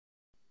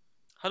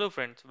Hello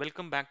friends,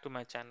 welcome back to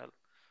my channel.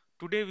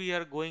 Today we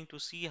are going to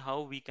see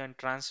how we can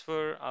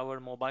transfer our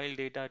mobile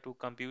data to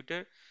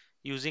computer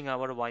using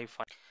our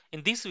Wi-Fi.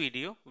 In this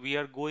video, we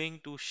are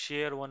going to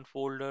share one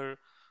folder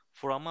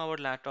from our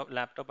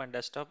laptop and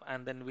desktop,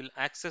 and then we'll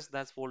access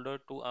that folder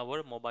to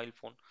our mobile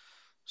phone.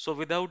 So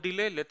without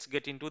delay, let's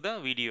get into the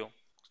video.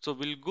 So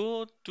we'll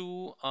go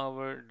to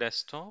our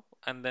desktop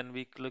and then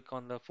we click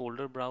on the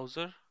folder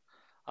browser.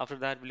 After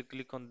that, we'll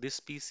click on this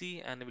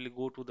PC and we'll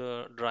go to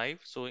the drive.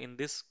 So in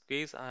this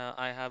case,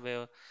 I have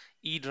a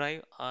E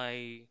drive.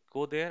 I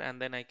go there and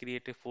then I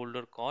create a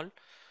folder called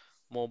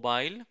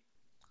mobile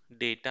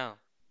data.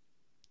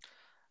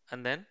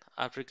 And then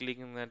after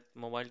clicking that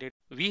mobile data,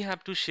 we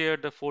have to share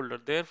the folder.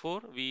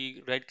 Therefore,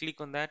 we right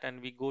click on that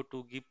and we go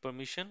to give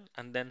permission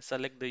and then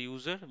select the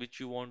user which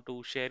you want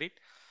to share it.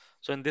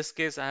 So in this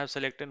case, I have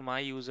selected my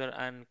user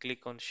and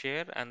click on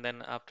share. And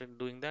then after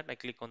doing that, I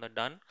click on the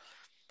done.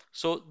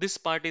 So this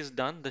part is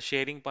done, the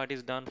sharing part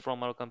is done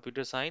from our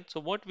computer side. So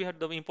what we have,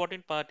 the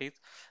important part is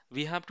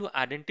we have to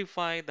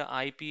identify the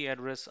IP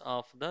address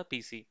of the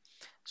PC.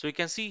 So you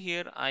can see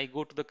here, I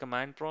go to the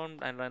command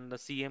prompt and run the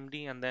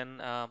CMD and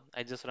then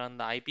I just run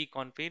the IP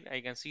config.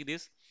 I can see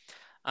this.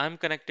 I'm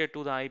connected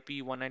to the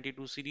IP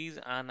 192 series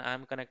and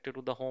I'm connected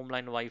to the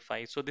homeline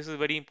Wi-Fi. So this is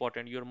very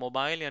important. Your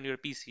mobile and your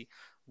PC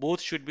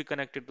both should be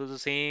connected to the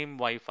same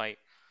Wi-Fi,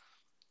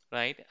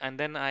 right? And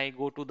then I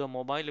go to the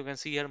mobile. You can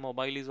see here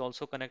mobile is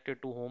also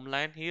connected to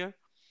homeland here.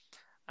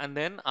 And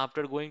then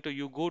after going to,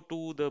 you go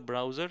to the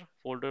browser,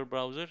 folder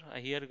browser.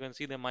 Here you can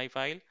see the my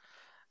file.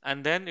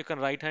 And then you can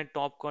right hand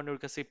top corner, you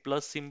can see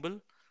plus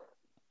symbol.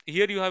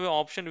 Here you have an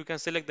option, you can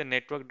select the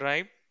network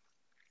drive.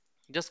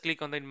 Just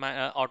click on the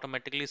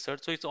automatically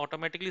search. So it's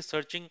automatically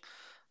searching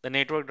the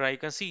network drive. You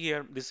can see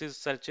here, this is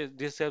search,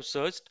 this have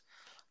searched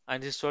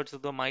and this search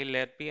the my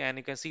LP, and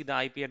you can see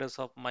the IP address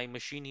of my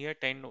machine here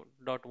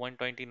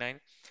 10.129.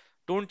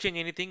 Don't change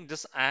anything,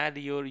 just add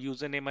your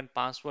username and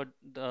password,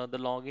 the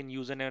login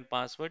username and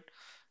password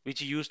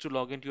which you used to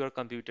log into your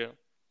computer.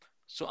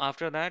 So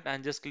after that,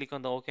 and just click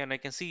on the OK, and I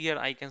can see here,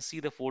 I can see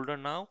the folder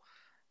now,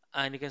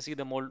 and you can see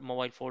the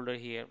mobile folder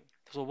here.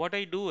 So what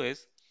I do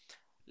is,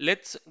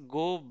 let's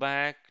go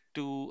back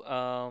to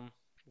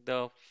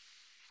the,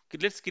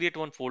 let's create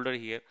one folder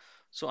here.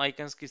 So I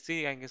can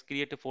see, I can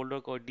create a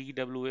folder called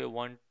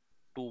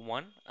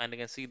DWA121, and I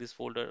can see this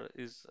folder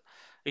is,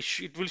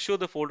 it will show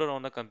the folder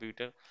on the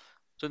computer.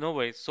 So no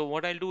worries. So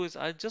what I'll do is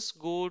I'll just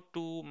go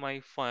to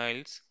my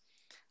files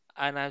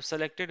and I've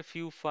selected a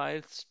few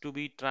files to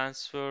be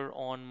transferred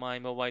on my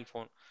mobile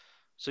phone.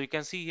 So you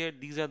can see here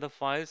these are the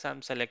files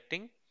I'm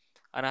selecting,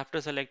 and after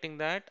selecting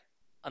that,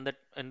 and the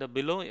in the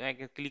below I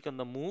can click on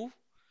the move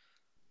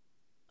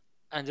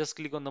and just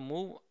click on the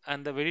move,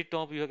 and the very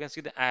top you can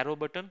see the arrow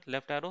button,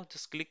 left arrow.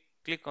 Just click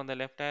on the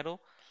left arrow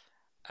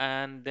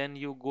and then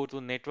you go to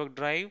network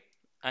drive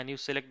and you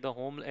select the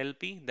home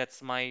LP.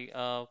 That's my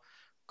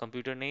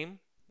computer name,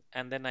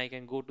 and then I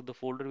can go to the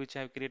folder which I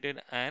have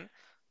created and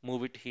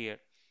move it here.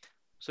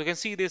 So you can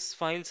see these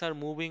files are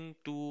moving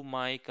to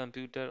my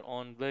computer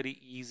on very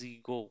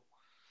easy go,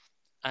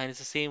 and it's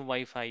the same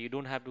Wi-Fi. You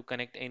don't have to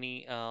connect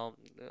any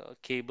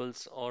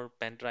cables or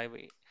pen drive,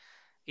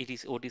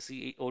 ETC,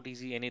 OTC,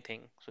 OTC,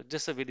 anything. So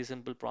just a very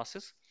simple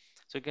process.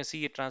 So you can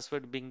see it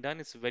transferred being done.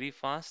 It's very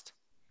fast,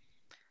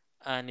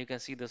 and you can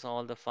see this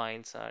all the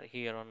files are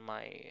here on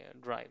my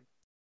drive.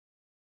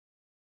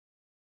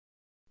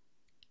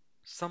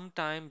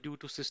 Sometime due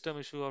to system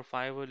issue or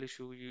firewall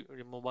issue,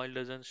 your mobile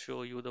doesn't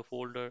show you the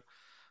folder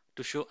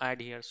to show add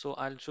here. So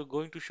I'm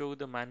going to show you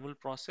the manual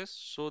process.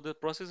 So the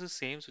process is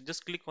same. So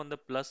just click on the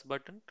plus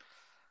button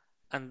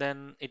and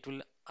then it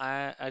will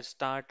I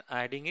start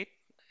adding it.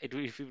 It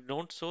will, if you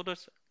don't show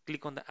this,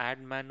 click on the add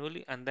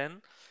manually and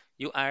then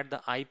you add the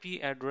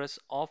IP address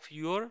of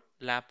your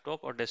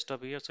laptop or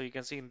desktop here. So you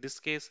can see in this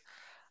case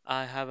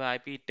I have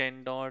IP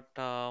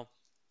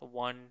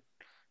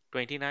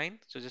 10.129.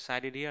 So just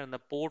add it here and the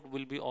port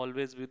will be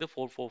always be the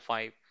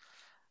 445,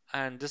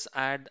 and just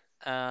add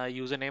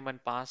username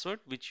and password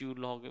which you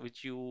log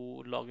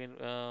in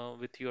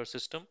with your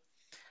system.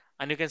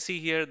 And you can see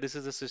here this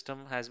is the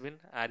system has been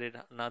added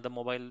now, the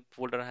mobile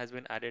folder has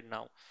been added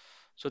now.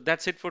 So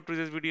that's it for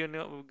today's video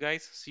now,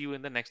 guys. See you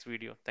in the next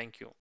video. Thank you.